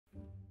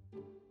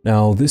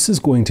Now, this is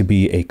going to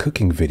be a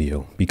cooking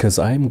video because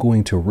I'm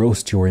going to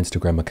roast your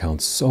Instagram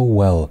account so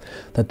well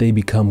that they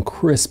become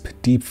crisp,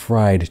 deep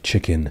fried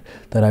chicken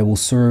that I will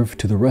serve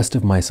to the rest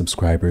of my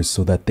subscribers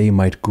so that they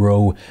might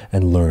grow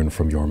and learn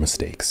from your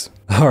mistakes.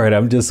 Alright,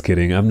 I'm just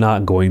kidding. I'm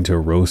not going to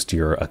roast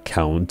your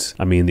account.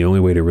 I mean, the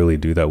only way to really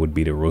do that would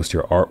be to roast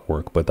your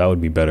artwork, but that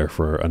would be better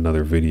for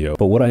another video.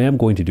 But what I am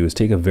going to do is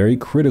take a very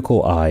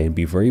critical eye and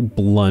be very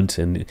blunt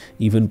and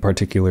even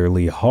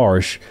particularly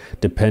harsh,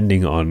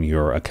 depending on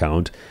your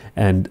account,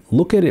 and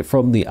look at it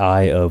from the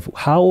eye of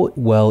how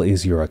well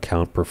is your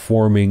account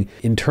performing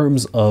in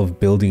terms of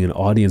building an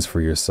audience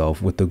for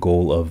yourself with the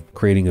goal of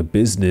creating a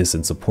business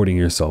and supporting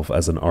yourself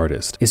as an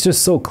artist. It's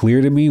just so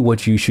clear to me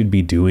what you should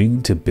be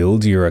doing to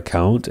build your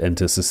account and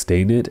to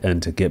sustain it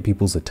and to get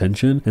people's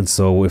attention. And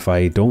so if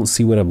I don't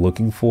see what I'm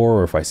looking for,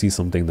 or if I see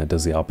something that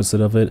does the opposite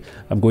of it,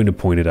 I'm going to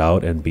point it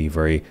out and be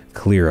very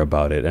clear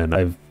about it. And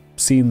I've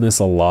seen this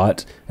a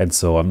lot, and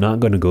so I'm not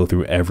going to go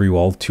through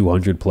all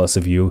 200 plus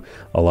of you.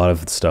 A lot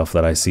of the stuff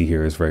that I see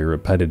here is very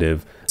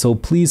repetitive, so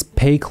please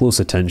pay close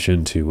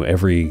attention to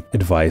every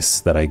advice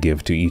that I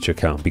give to each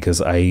account,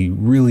 because I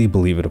really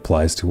believe it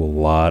applies to a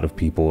lot of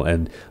people,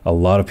 and a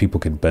lot of people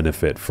can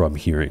benefit from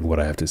hearing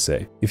what I have to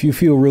say. If you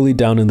feel really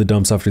down in the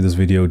dumps after this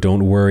video,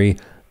 don't worry.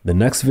 The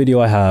next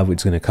video I have, which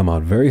is going to come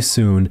out very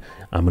soon,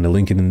 I'm going to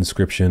link it in the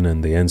description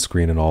and the end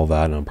screen and all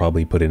that, and I'll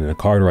probably put it in a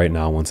card right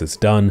now once it's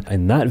done.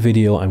 In that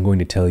video, I'm going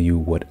to tell you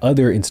what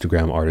other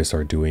Instagram artists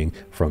are doing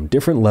from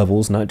different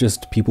levels, not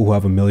just people who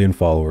have 1 million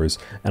followers,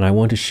 and I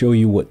want to show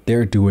you what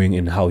they're doing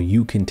and how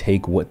you can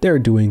take what they're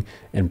doing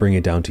and bring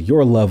it down to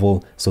your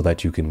level so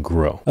that you can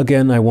grow.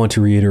 Again, I want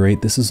to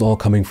reiterate, this is all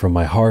coming from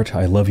my heart.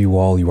 I love you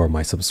all, you are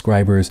my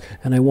subscribers,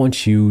 and I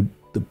want you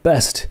the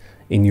best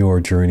in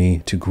your journey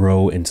to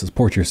grow and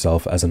support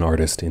yourself as an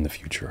artist in the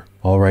future.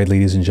 All right,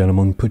 ladies and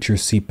gentlemen, put your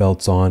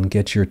seatbelts on,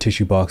 get your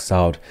tissue box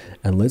out,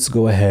 and let's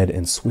go ahead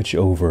and switch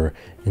over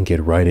and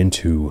get right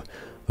into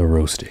the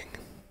roasting.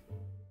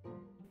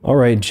 All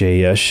right,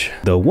 Jayesh.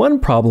 The one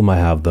problem I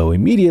have though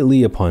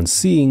immediately upon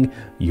seeing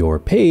your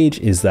page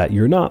is that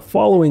you're not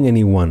following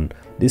anyone.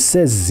 This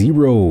says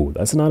 0.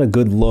 That's not a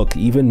good look.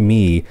 Even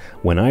me,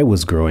 when I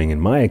was growing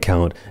in my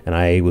account and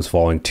I was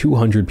following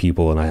 200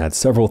 people and I had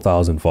several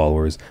thousand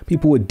followers,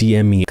 people would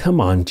DM me, "Come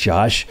on,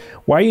 Josh,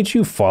 why aren't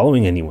you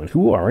following anyone?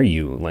 Who are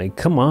you? Like,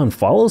 come on,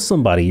 follow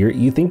somebody.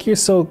 You think you're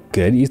so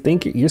good. You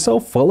think you're so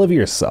full of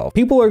yourself."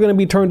 People are going to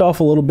be turned off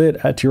a little bit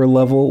at your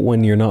level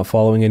when you're not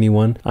following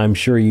anyone. I'm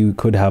sure you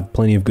could have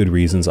plenty of good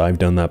reasons. I've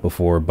done that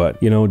before,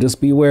 but just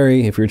be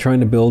wary. If you're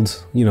trying to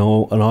build, an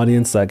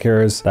audience that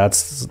cares,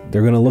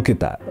 they're going to look at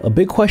that. A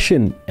big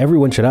question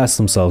everyone should ask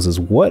themselves is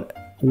what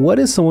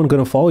is someone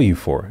going to follow you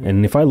for?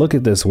 And if I look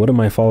at this, what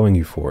am I following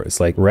you for? It's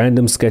like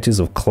random sketches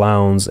of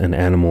clowns and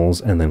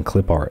animals and then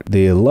clip art.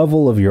 The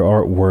level of your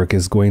artwork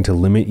is going to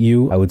limit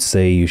you. I would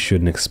say you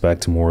shouldn't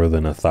expect more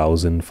than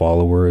 1,000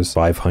 followers,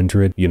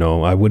 500.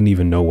 I wouldn't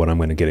even know what I'm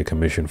going to get a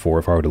commission for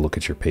if I were to look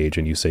at your page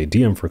and you say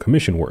DM for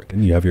commission work.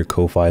 And you have your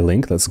Ko-Fi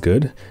link. That's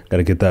good. Got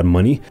to get that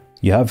money.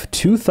 You have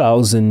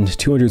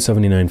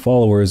 2,279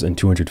 followers and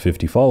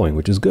 250 following,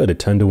 which is good, a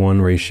 10-to-1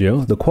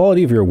 ratio. The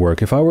quality of your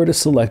work, if I were to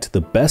select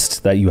the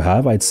best that you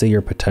have, I'd say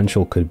your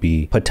potential could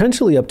be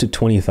potentially up to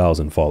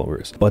 20,000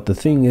 followers. But the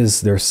thing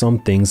is, there's some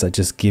things that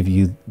just give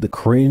you the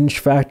cringe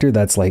factor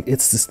that's like,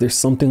 there's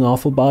something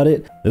off about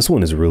it. This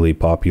one is really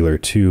popular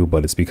too,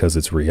 but it's because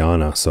it's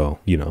Rihanna, so,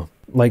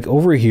 like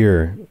over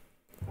here,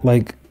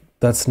 like,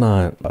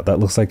 that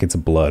looks like it's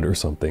blood or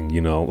something,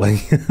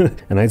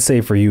 and I'd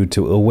say for you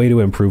a way to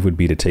improve would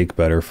be to take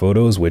better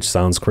photos, which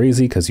sounds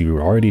crazy because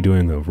you're already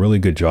doing a really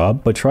good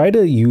job, but try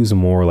to use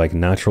more like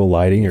natural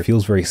lighting. It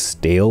feels very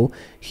stale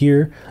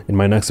here. In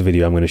my next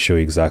video, I'm going to show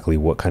you exactly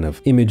what kind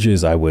of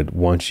images I would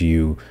want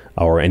you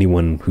or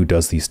anyone who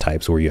does these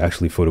types where you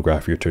actually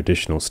photograph your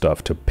traditional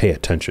stuff to pay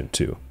attention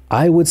to.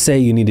 I would say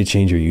you need to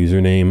change your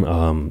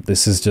username.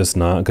 This is just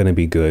not going to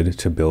be good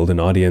to build an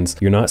audience.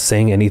 You're not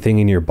saying anything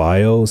in your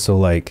bio. So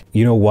like,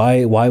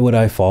 why would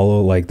I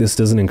follow? Like, this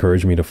doesn't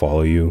encourage me to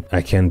follow you.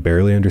 I can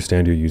barely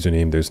understand your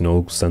username. There's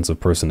no sense of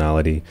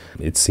personality.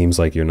 It seems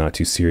like you're not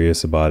too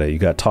serious about it. You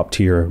got top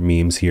tier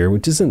memes here,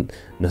 which isn't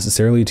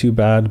necessarily too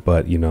bad,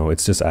 but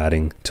it's just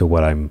adding to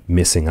what I'm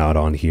missing out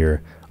on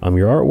here.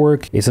 Your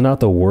artwork is not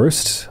the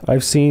worst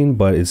I've seen,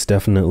 but it's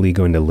definitely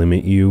going to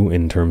limit you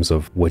in terms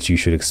of what you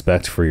should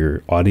expect for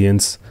your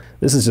audience.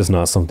 This is just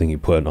not something you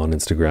put on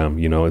Instagram,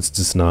 it's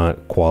just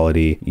not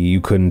quality. You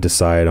couldn't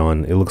decide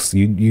on, it looks,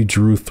 you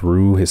drew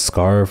through his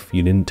scarf.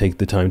 You didn't take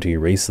the time to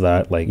erase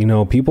that. Like,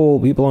 people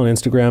on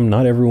Instagram,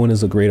 not everyone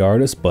is a great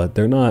artist, but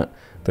they're not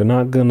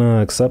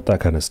gonna accept that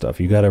kind of stuff.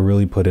 You got to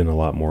really put in a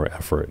lot more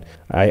effort.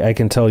 I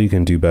can tell you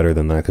can do better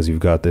than that because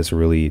you've got this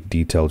really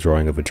detailed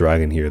drawing of a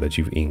dragon here that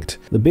you've inked.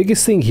 The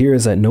biggest thing here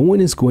is that no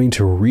one is going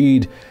to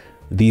read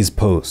these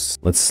posts.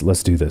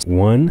 Let's do this.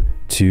 1,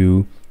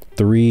 2,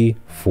 3,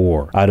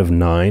 4 out of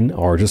 9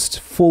 are just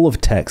full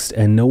of text,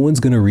 and no one's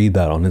gonna read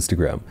that on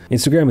Instagram.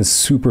 Instagram is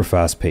super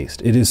fast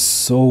paced. It is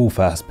so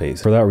fast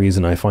paced. For that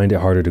reason, I find it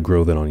harder to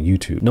grow than on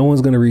YouTube. No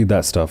one's gonna read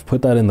that stuff.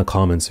 Put that in the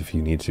comments if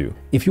you need to.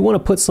 If you want to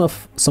put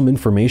some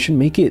information,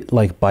 make it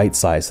like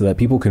bite-sized so that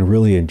people can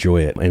really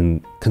enjoy it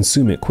and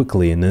consume it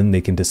quickly, and then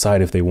they can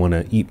decide if they want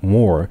to eat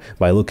more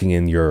by looking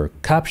in your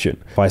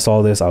caption. If I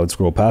saw this, I would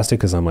scroll past it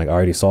because I'm like, I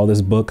already saw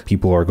this book.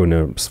 People are going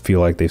to feel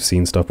like they've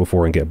seen stuff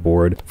before and get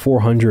bored.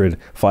 400,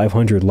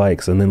 500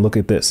 likes, and then look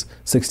at this,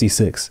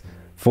 66,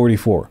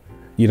 44.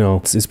 You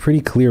know, it's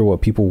pretty clear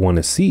what people want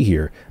to see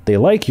here. They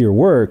like your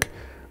work,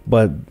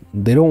 but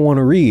they don't want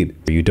to read.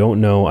 You don't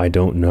know, I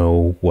don't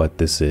know what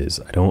this is.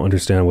 I don't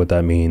understand what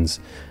that means.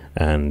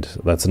 And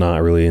that's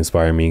not really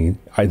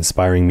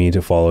inspiring me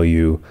to follow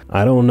you.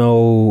 I don't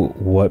know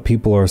what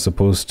people are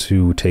supposed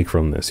to take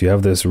from this. You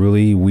have this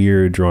really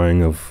weird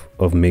drawing of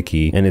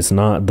Mickey, and it's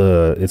not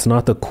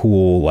the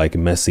cool, like,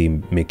 messy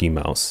Mickey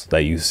Mouse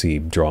that you see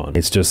drawn.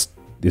 It's just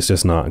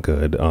not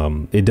good.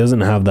 It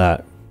doesn't have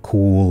that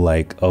cool,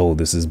 like, oh,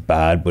 this is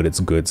bad but it's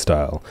good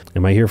style.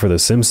 Am I here for The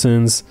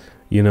Simpsons?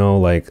 You know,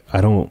 like, I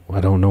don't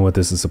know what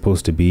this is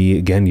supposed to be.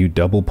 Again, you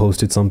double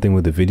posted something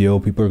with the video.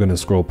 People are going to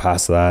scroll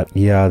past that.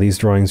 Yeah, these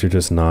drawings are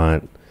just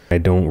not, I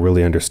don't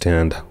really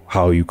understand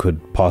how you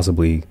could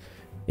possibly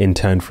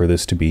intend for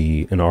this to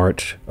be an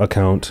art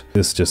account.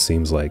 This just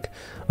seems like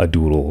a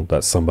doodle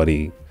that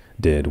somebody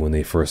did when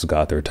they first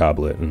got their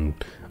tablet and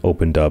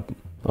opened up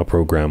a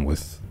program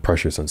with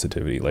pressure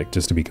sensitivity, like,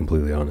 just to be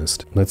completely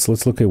honest. Let's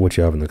look at what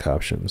you have in the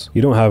captions.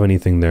 You don't have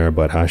anything there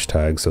but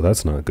hashtags, so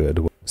that's not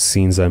good.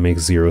 Scenes that make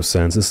zero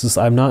sense. This is,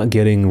 I'm not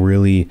getting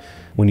really,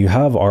 when you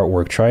have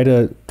artwork, try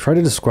to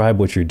describe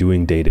what you're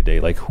doing day to day.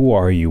 Like, who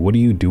are you? What are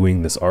you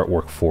doing this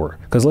artwork for?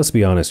 Because let's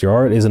be honest, your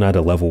art isn't at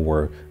a level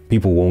where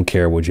people won't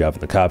care what you have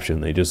in the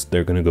caption.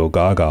 They're gonna go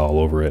gaga all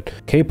over it.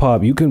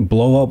 K-pop, you can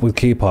blow up with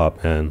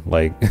K-pop, man.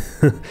 Like,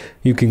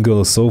 you can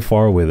go so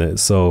far with it.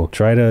 So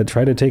try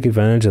to take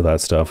advantage of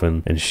that stuff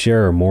and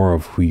share more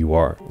of who you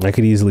are. I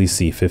could easily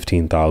see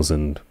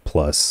 15,000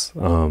 plus.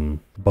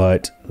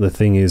 But the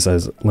thing is,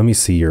 let me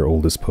see your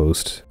oldest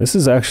post. This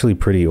is actually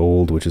pretty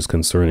old, which is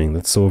concerning.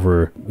 That's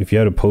over, if you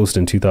had a post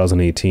in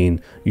 2018,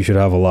 you should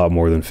have a lot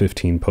more than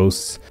 15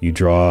 posts. You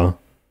draw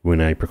when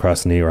I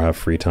procrastinate or have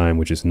free time,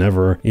 which is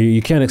never.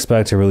 You can't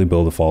expect to really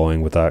build a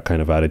following with that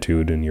kind of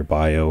attitude in your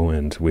bio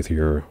and with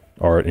your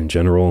art in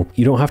general.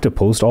 You don't have to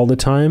post all the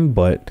time,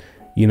 but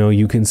you know,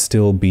 you can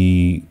still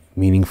be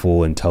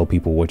meaningful and tell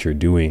people what you're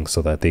doing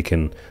so that they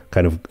can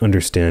kind of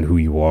understand who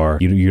you are.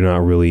 You're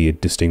not really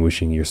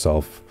distinguishing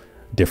yourself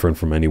different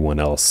from anyone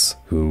else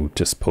who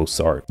just posts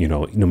art, you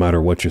know, no matter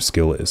what your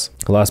skill is.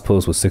 The last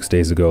post was 6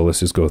 days ago.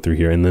 Let's just go through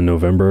here. And then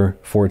November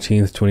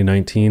 14th,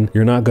 2019.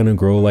 You're not going to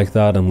grow like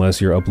that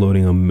unless you're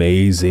uploading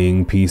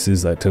amazing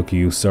pieces that took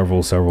you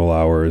several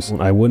hours.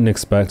 I wouldn't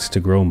expect to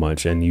grow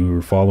much, and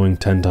you're following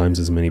 10 times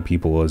as many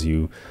people as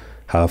you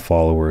have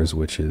followers,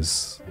 which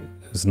is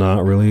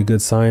not really a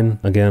good sign.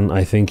 Again,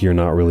 I think you're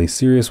not really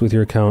serious with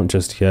your account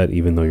just yet,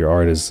 even though your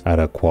art is at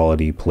a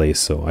quality place.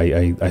 So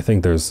I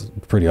think there's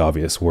pretty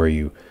obvious where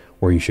you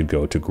should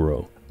go to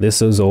grow.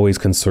 This is always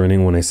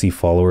concerning when I see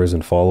followers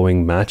and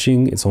following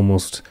matching. It's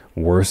almost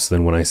worse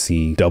than when I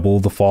see double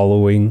the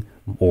following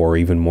or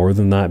even more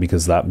than that,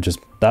 because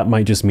that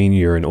might just mean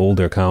you're an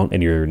older account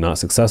and you're not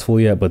successful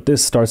yet. But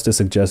this starts to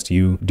suggest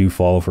you do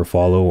follow for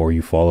follow, or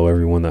you follow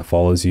everyone that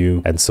follows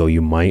you. And so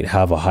you might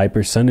have a high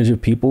percentage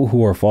of people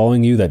who are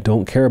following you that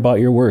don't care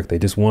about your work. They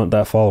just want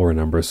that follower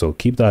number. So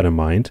keep that in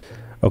mind.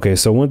 Okay,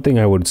 so one thing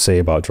I would say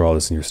about Draw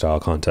This in Your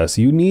Style contest,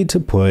 you need to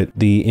put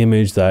the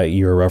image that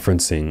you're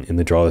referencing in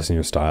the Draw This in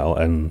Your Style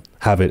and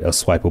have it a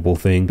swipeable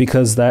thing,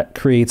 because that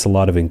creates a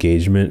lot of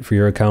engagement for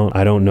your account.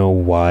 I don't know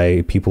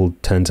why people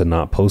tend to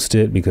not post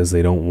it, because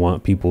they don't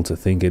want people to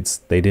think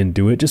they didn't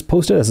do it. Just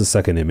post it as a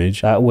second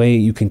image. That way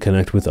you can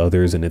connect with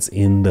others and it's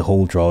in the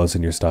whole Draw This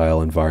in Your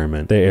Style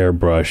environment. The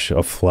airbrush,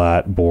 a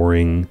flat,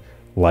 boring,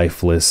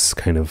 lifeless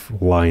kind of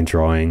line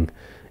drawing.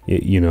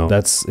 You know,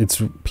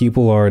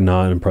 people are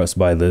not impressed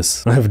by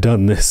this. I've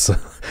done this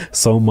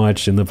so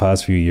much in the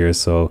past few years,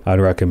 so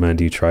I'd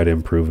recommend you try to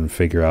improve and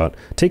figure out.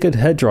 Take a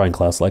head drawing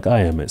class like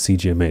I am at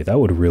CGMA. That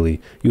would really,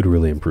 you'd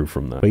really improve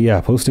from that. But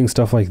yeah, posting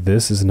stuff like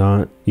this is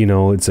not, you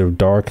know, it's a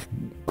dark,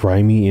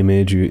 grimy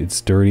image. It's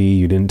dirty.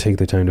 You didn't take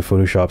the time to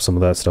Photoshop some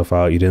of that stuff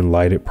out. You didn't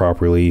light it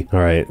properly. All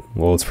right,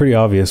 well, it's pretty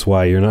obvious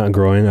why you're not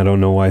growing. I don't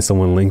know why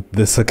someone linked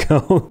this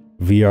account.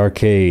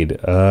 V-Arcade.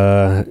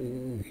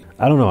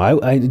 I don't know.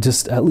 I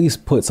just at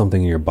least put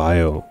something in your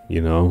bio,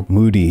 you know.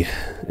 Moody.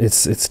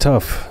 It's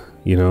tough,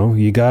 you know.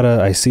 You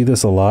gotta, I see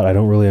this a lot. I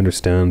don't really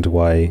understand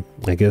why.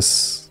 I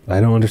guess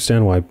I don't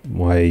understand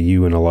why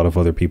you and a lot of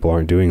other people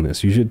aren't doing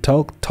this. You should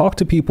talk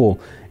to people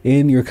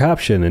in your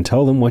caption and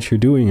tell them what you're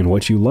doing and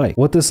what you like.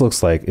 What this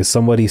looks like is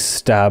somebody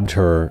stabbed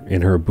her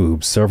in her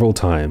boobs several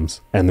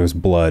times and there's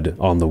blood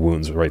on the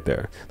wounds right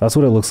there. That's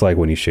what it looks like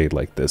when you shade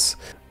like this.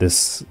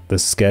 This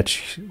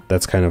sketch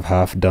that's kind of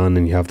half done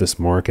and you have this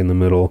mark in the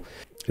middle.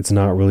 it's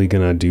not really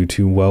gonna do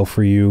too well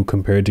for you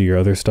compared to your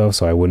other stuff,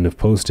 so I wouldn't have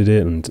posted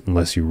it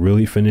unless you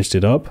really finished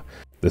it up.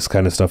 This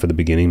kind of stuff at the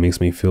beginning makes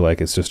me feel like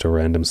it's just a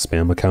random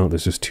spam account.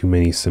 There's just too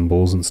many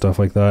symbols and stuff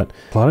like that.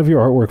 A lot of your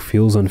artwork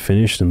feels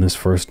unfinished in this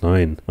first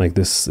 9. Like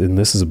this, and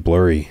this is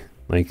blurry.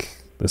 Like,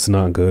 this is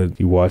not good.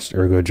 You watched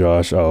Ergo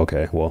Josh. Oh,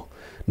 okay. Well,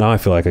 now I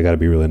feel like I gotta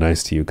be really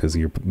nice to you because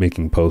you're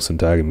making posts and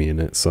tagging me in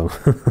it. So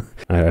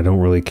I don't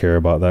really care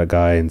about that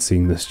guy, and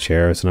seeing this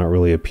chair, it's not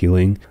really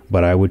appealing.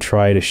 But I would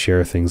try to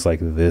share things like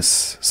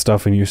this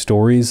stuff in your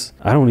stories.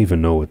 I don't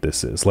even know what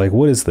this is. Like,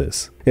 what is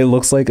this? It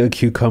looks like a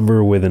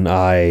cucumber with an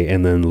eye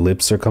and then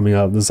lips are coming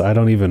out of this. I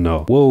don't even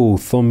know. Whoa,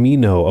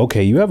 Thomino.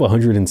 Okay, you have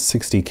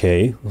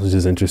 160K, which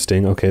is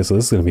interesting. Okay, so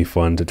this is gonna be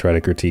fun to try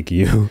to critique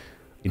you.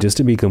 Just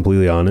to be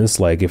completely honest,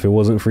 like if it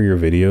wasn't for your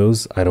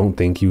videos, I don't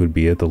think you would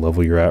be at the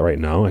level you're at right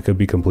now. I could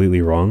be completely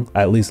wrong.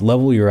 At least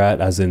level you're at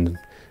as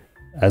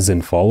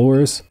in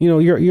followers. You know,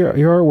 your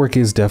artwork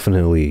is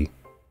definitely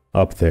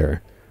up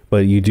there,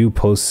 but you do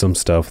post some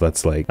stuff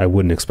that's like I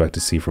wouldn't expect to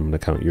see from an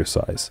account your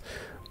size.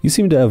 You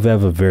seem to have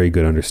a very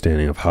good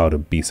understanding of how to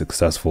be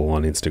successful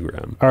on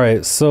Instagram. All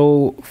right,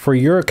 so for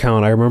your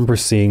account, I remember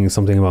seeing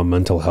something about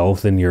mental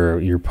health in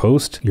your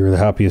post. You're the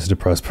happiest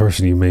depressed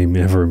person you may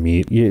never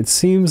meet. It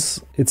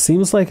seems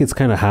like it's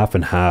kind of half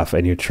and half,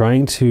 and you're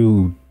trying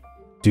to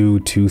do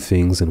 2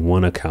 things in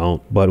one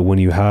account, but when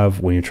you're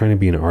trying to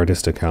be an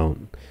artist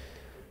account,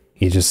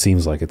 it just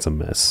seems like it's a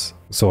mess.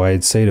 So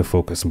I'd say to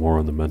focus more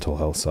on the mental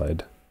health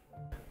side.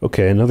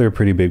 Okay, another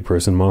pretty big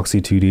person,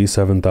 Moxie2D,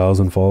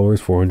 7,000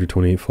 followers,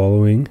 428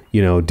 following.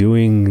 You know,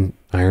 doing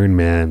Iron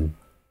Man.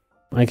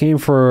 I came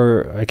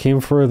for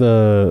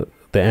the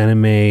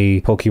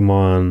anime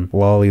Pokemon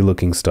lolly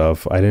looking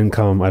stuff. I don't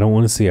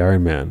want to see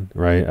Iron Man,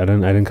 right? I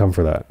didn't come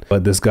for that.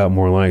 But this got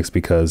more likes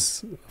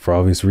because, for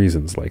obvious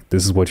reasons, like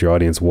this is what your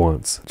audience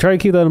wants. Try to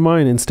keep that in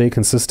mind and stay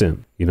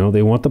consistent. You know,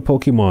 they want the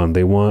Pokemon,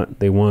 they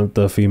want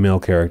the female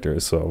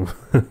characters, so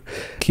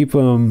keep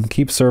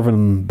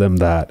serving them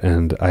that,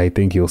 and I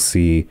think you'll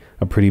see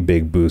a pretty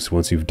big boost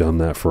once you've done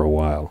that for a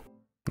while.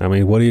 I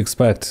mean, what do you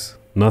expect?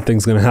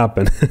 Nothing's gonna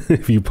happen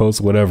if you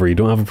post whatever. You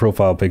don't have a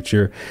profile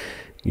picture.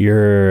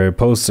 Your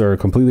posts are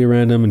completely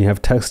random and you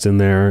have text in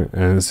there,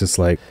 and it's just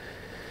like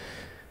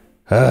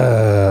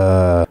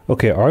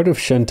okay, Art of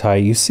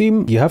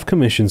Shentai, you have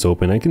commissions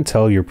open. I can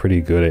tell you're pretty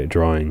good at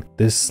drawing.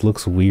 This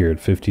looks weird.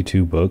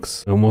 52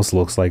 books. It almost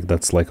looks like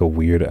that's like a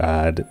weird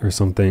ad or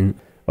something.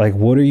 Like,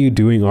 what are you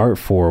doing art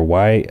for?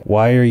 Why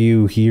are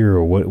you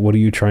here? What are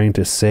you trying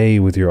to say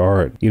with your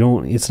art? It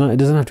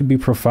doesn't have to be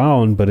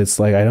profound, but it's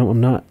like I'm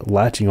not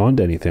latching on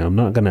to anything. I'm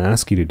not gonna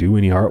ask you to do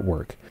any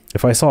artwork.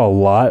 If I saw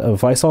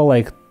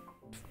like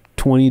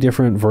 20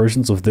 different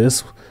versions of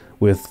this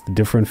with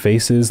different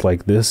faces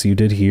like this you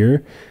did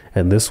here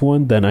and this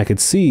one, then I could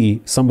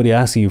see somebody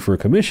asking you for a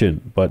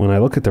commission. But when I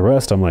look at the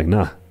rest, I'm like,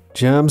 nah.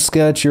 Jam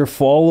Sketch, you're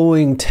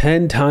following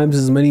 10 times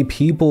as many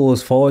people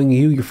as following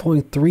you. You're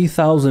following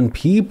 3,000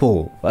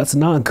 people. That's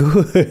not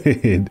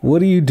good.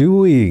 What are you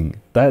doing?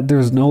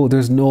 There's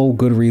no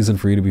good reason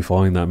for you to be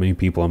following that many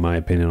people, in my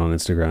opinion, on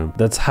Instagram.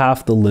 That's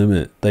half the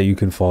limit that you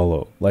can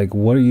follow. Like,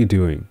 what are you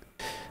doing?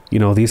 You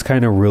know, these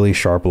kind of really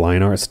sharp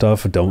line art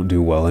stuff don't do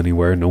well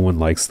anywhere. No one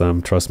likes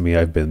them. Trust me,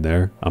 I've been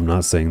there. I'm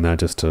not saying that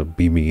just to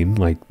be mean.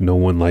 Like, no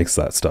one likes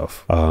that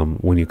stuff.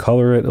 When you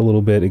color it a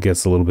little bit, it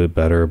gets a little bit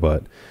better,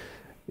 but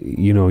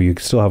you know, you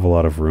still have a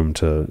lot of room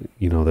to,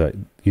 you know, that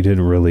you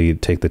didn't really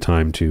take the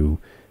time to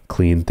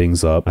clean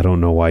things up. I don't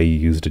know why you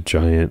used a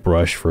giant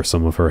brush for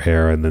some of her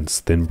hair and then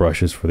thin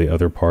brushes for the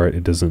other part.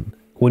 It doesn't.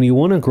 When you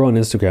want to grow on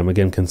Instagram,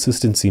 again,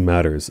 consistency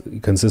matters.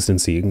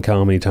 Consistency. You can count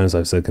how many times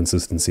I've said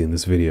consistency in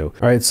this video.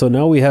 All right, so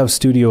now we have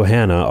Studio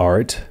Hannah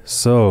art.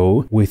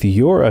 So with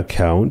your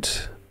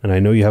account, and I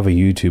know you have a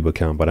YouTube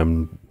account, but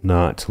I'm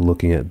not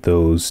looking at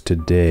those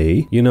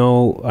today. You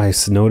know, I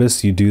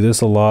noticed you do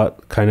this a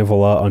lot, kind of a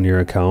lot on your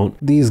account.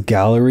 These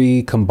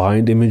gallery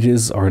combined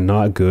images are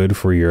not good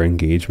for your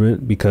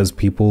engagement because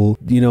people,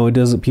 you know,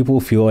 people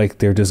feel like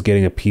they're just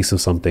getting a piece of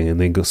something and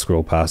they go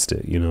scroll past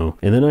it, you know.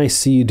 And then I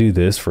see you do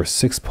this for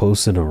 6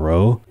 posts in a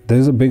row.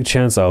 There's a big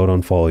chance I would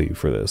unfollow you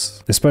for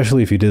this,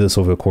 especially if you did this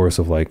over the course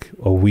of like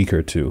a week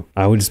or 2.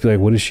 I would just be like,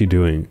 what is she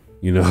doing?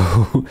 You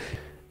know?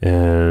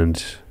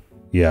 And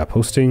yeah,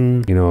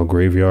 posting, you know, a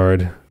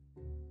graveyard,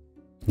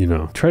 you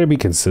know, try to be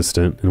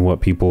consistent in what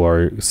people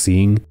are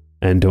seeing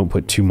and don't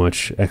put too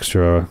much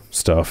extra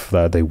stuff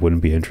that they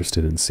wouldn't be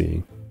interested in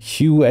seeing.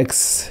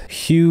 Hughes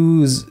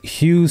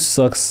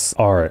sucks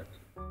art.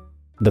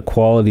 The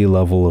quality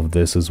level of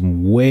this is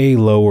way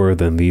lower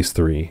than these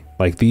 3.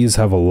 Like, these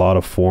have a lot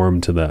of form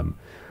to them.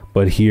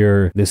 But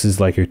here, this is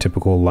like your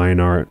typical line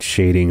art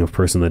shading of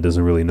person that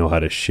doesn't really know how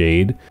to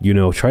shade. You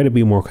know, try to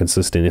be more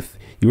consistent. If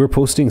you were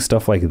posting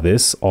stuff like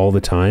this all the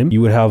time,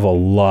 you would have a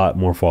lot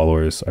more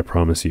followers, I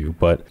promise you.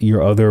 But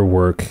your other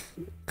work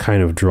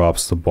kind of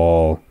drops the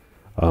ball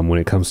when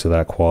it comes to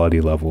that quality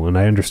level. And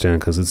I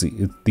understand, because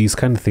these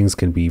kind of things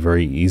can be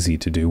very easy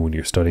to do when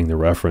you're studying the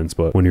reference,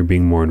 but when you're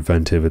being more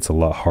inventive, it's a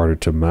lot harder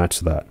to match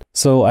that.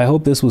 So I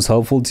hope this was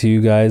helpful to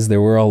you guys. There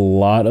were a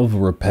lot of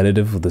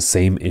repetitive of the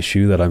same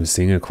issue that I'm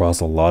seeing across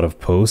a lot of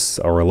posts,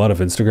 or a lot of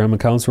Instagram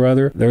accounts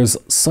rather. There's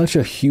such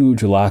a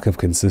huge lack of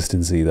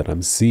consistency that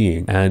I'm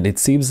seeing, and it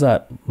seems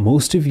that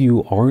most of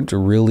you aren't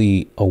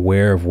really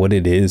aware of what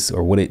it is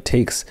or what it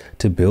takes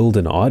to build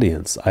an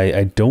audience.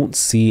 I don't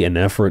see an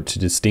effort to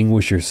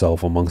distinguish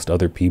yourself amongst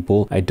other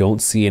people. I don't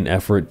see an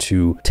effort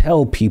to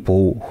tell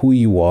people who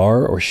you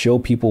are or show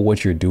people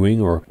what you're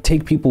doing or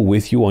take people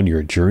with you on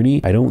your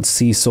journey. I don't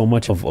see so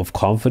much of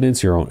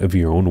confidence of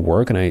your own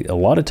work, and a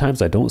lot of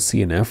times I don't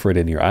see an effort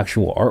in your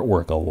actual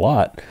artwork a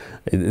lot.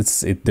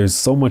 There's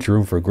so much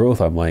room for growth.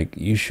 I'm like,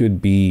 you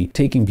should be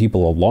taking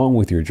people along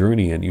with your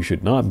journey, and you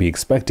should not be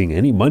expecting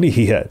any money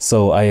yet.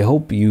 So I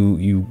hope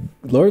you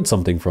learned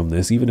something from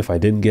this. Even if I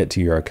didn't get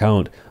to your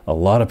account, a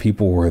lot of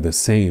people were the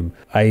same.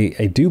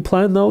 I do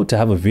plan though to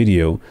have a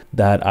video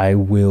that I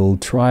will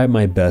try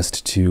my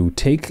best to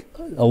take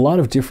a lot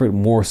of different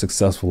more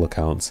successful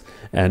accounts,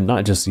 and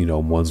not just, you know,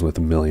 ones with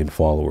 1 million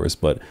followers,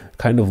 but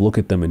kind of look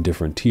at them in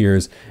different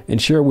tiers and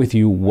share with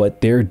you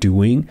what they're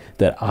doing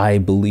that I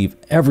believe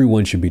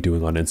everyone should be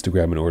doing on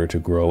Instagram in order to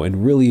grow,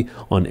 and really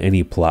on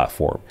any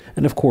platform.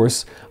 And of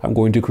course, I'm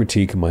going to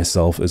critique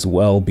myself as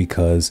well,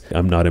 because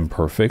I'm not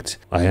imperfect.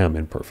 I am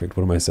imperfect.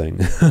 What am I saying?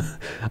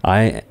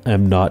 I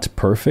am not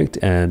perfect,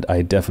 and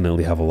I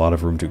definitely have a lot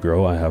of room to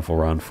grow. I have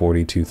around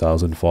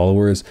 42,000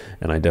 followers,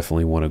 and I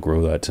definitely want to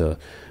grow that to,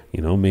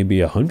 you know, maybe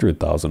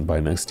 100,000 by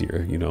next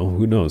year, you know,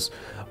 who knows.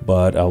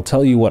 But I'll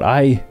tell you what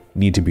I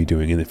need to be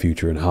doing in the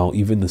future, and how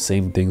even the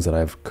same things that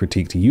I've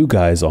critiqued you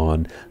guys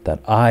on, that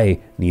I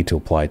need to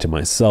apply to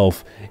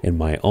myself in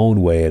my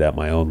own way and at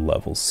my own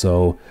level.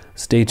 So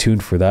stay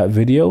tuned for that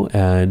video,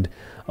 and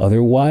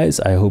otherwise,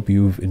 I hope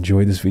you've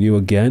enjoyed this video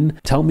again.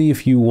 Tell me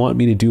if you want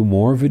me to do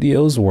more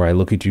videos where I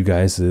look at you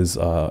guys'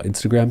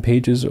 Instagram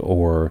pages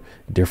or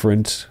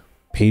different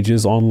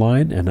pages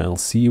online, and I'll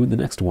see you in the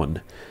next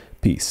one.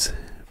 Peace.